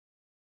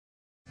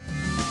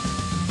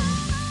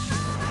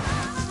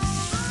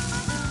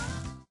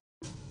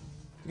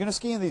you're going to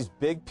ski in these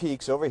big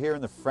peaks over here in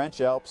the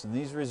French Alps and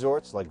these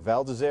resorts like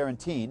Val d'Isère and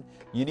Tignes,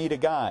 you need a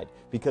guide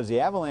because the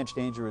avalanche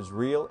danger is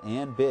real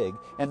and big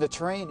and the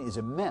terrain is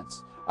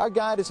immense. Our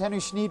guide is Henry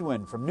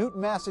Schneidwin from Newton,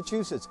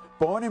 Massachusetts,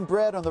 born and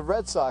bred on the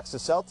Red Sox, the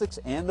Celtics,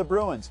 and the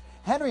Bruins.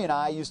 Henry and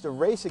I used to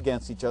race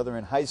against each other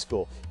in high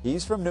school.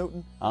 He's from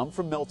Newton, I'm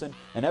from Milton,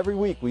 and every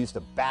week we used to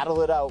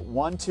battle it out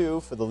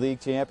 1-2 for the league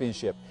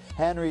championship.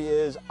 Henry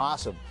is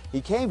awesome. He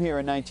came here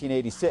in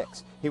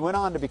 1986. He went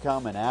on to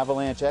become an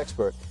avalanche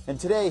expert, and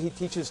today he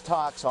teaches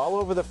talks all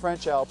over the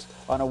French Alps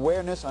on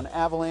awareness on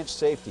avalanche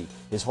safety.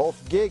 His whole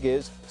gig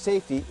is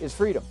safety is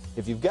freedom.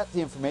 If you've got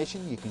the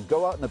information, you can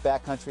go out in the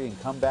backcountry and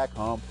come back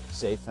home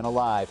safe and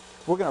alive.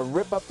 We're going to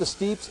rip up the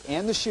steeps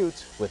and the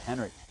chutes with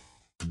Henry.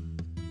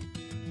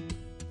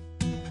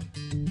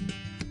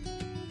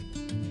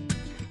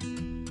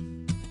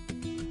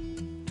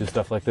 Do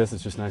stuff like this,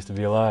 it's just nice to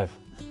be alive.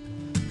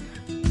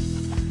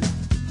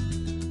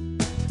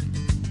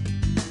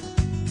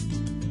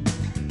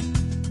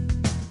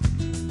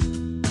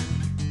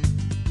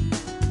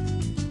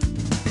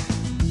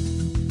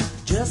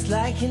 Just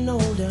like an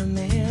older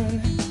man,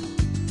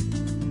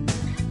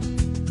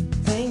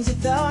 things he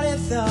thought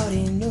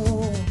he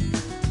knew.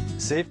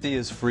 Safety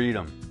is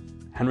freedom.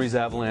 Henry's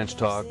Avalanche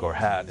Talk, or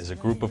HAT, is a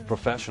group of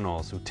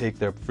professionals who take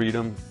their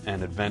freedom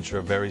and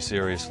adventure very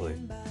seriously.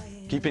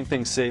 Keeping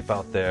things safe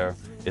out there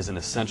is an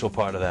essential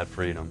part of that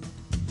freedom.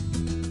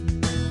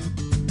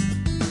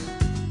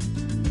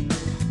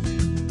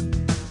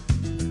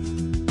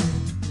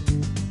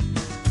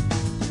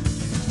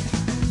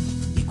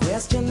 You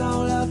question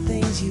all the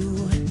things you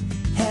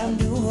have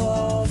to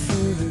offer.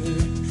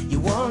 You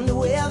wonder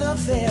where the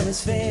fair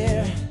is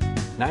fair.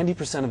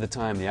 90% of the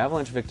time, the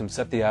avalanche victims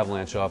set the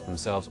avalanche off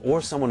themselves, or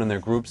someone in their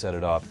group set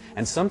it off.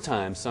 And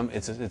sometimes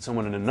it's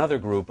someone in another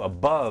group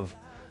above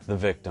the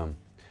victim.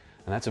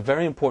 And that's a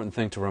very important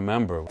thing to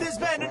remember. There's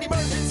been an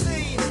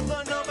emergency.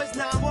 The number's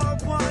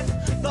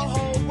 911. The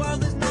whole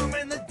world is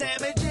knowing the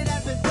damage it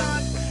has been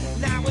done.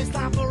 Now it's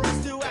time for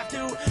us to have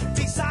to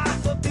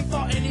decide. But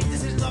before any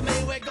decisions are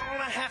made, we're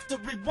gonna have to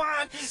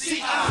rewind.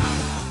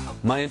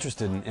 My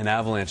interest in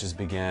avalanches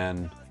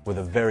began with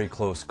a very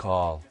close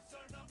call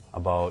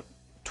about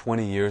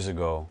 20 years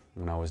ago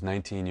when I was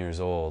 19 years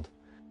old.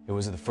 It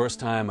was the first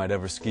time I'd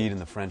ever skied in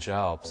the French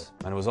Alps,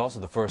 and it was also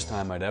the first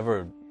time I'd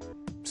ever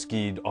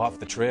skied off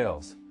the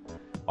trails,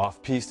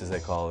 off-piste as they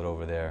call it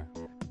over there.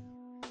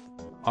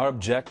 Our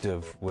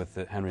objective with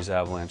the Henry's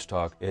Avalanche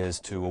Talk is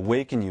to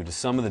awaken you to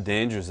some of the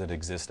dangers that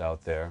exist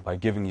out there by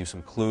giving you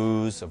some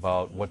clues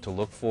about what to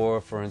look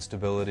for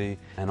instability,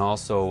 and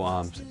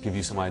also give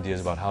you some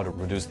ideas about how to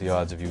reduce the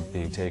odds of you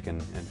being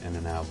taken in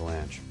an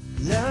avalanche.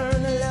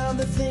 Learn to love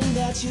the thing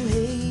that you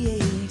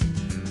hate.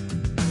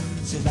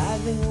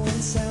 Surviving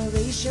when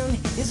salvation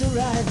is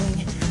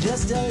arriving,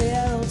 just a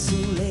little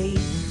too late.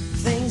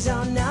 Things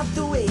are not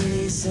the way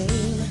they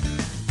seem,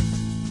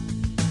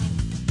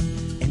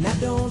 and I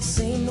don't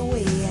seem the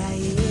way I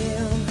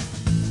am.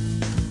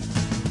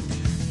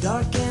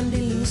 Dark and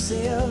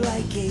elusive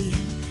like a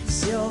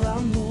silver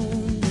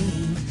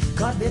moonbeam,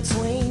 caught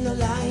between the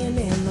lion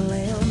and the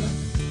lamb.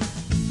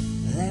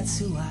 That's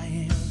who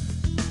I am.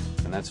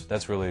 And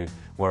that's really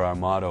where our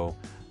motto,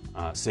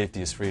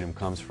 safety is freedom,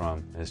 comes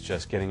from. It's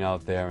just getting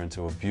out there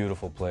into a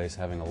beautiful place,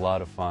 having a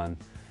lot of fun,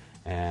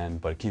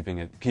 but keeping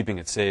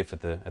it safe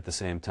at the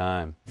same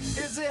time.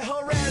 Is it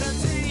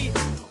heredity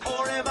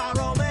or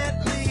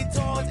environment lead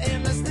towards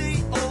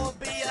amnesty or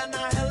be a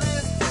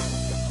nihilist?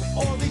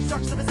 All these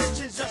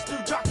juxtapositions just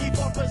to jockey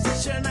for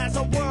position as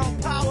a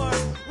world power.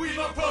 We've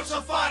approached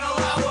the final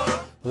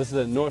hour. This is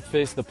the north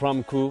face of the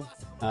Promenade.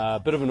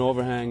 A bit of an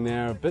overhang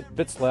there, a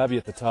bit slabby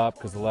at the top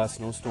because the last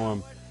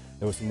snowstorm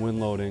there was some wind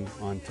loading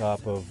on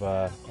top of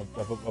a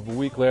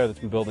weak layer that's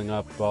been building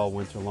up all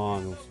winter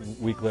long. It was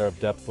a weak layer of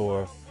depth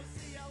or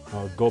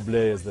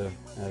gobelet as the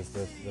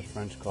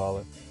French call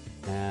it.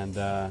 And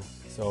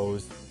so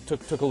it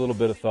took a little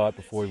bit of thought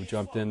before we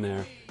jumped in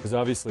there, because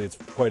obviously it's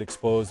quite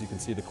exposed. You can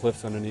see the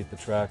cliffs underneath the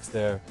tracks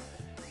there.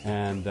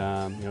 And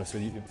so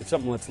if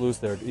something lets loose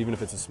there, even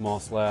if it's a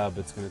small slab,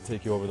 it's going to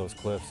take you over those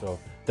cliffs. So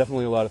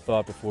definitely a lot of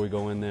thought before we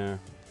go in there,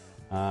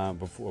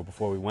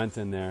 before we went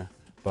in there,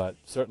 but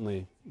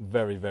certainly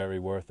very, very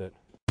worth it.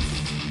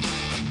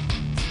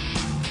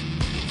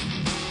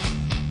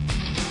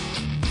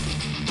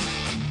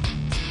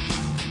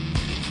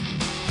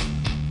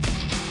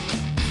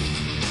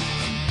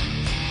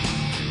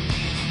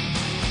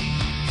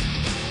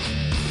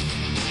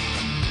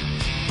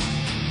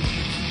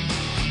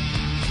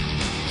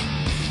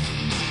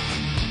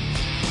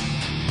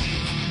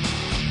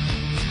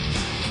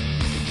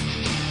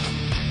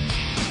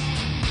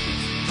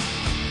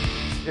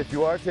 If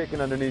you are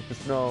taken underneath the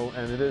snow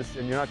and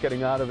you're not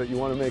getting out of it, you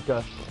want to make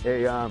an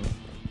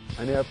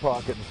air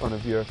pocket in front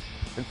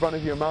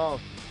of your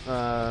mouth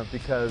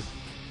because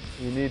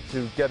you need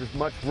to get as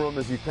much room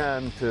as you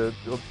can to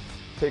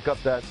take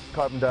up that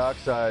carbon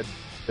dioxide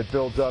that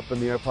builds up in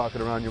the air pocket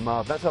around your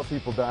mouth. That's how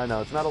people die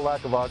now. It's not a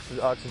lack of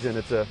oxygen.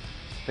 It's I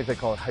think they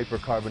call it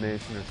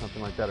hypercarbonation or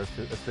something like that, or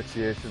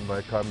asphyxiation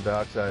by carbon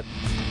dioxide.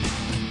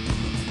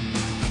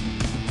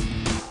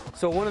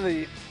 So one of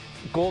the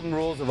golden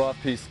rules of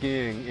off-piste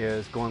skiing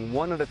is going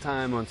one at a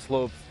time on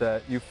slopes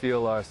that you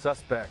feel are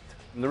suspect.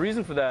 And the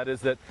reason for that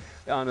is that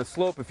on a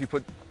slope, if you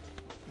put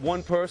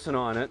one person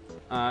on it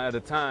at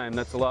a time,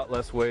 that's a lot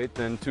less weight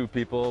than two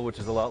people, which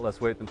is a lot less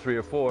weight than 3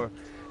 or 4.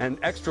 And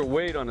extra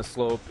weight on a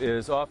slope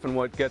is often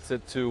what gets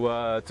it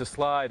to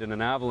slide in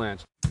an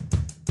avalanche.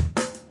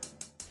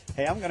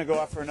 Hey, I'm going to go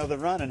out for another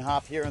run and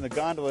hop here in the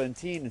gondola in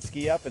Tignes and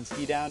ski up and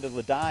ski down to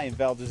Ladai and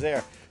Val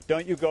d'Isère.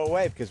 Don't you go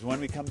away, because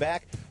when we come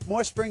back,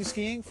 more spring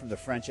skiing from the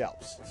French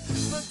Alps.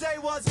 The day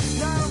was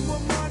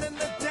 9 in the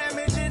morning.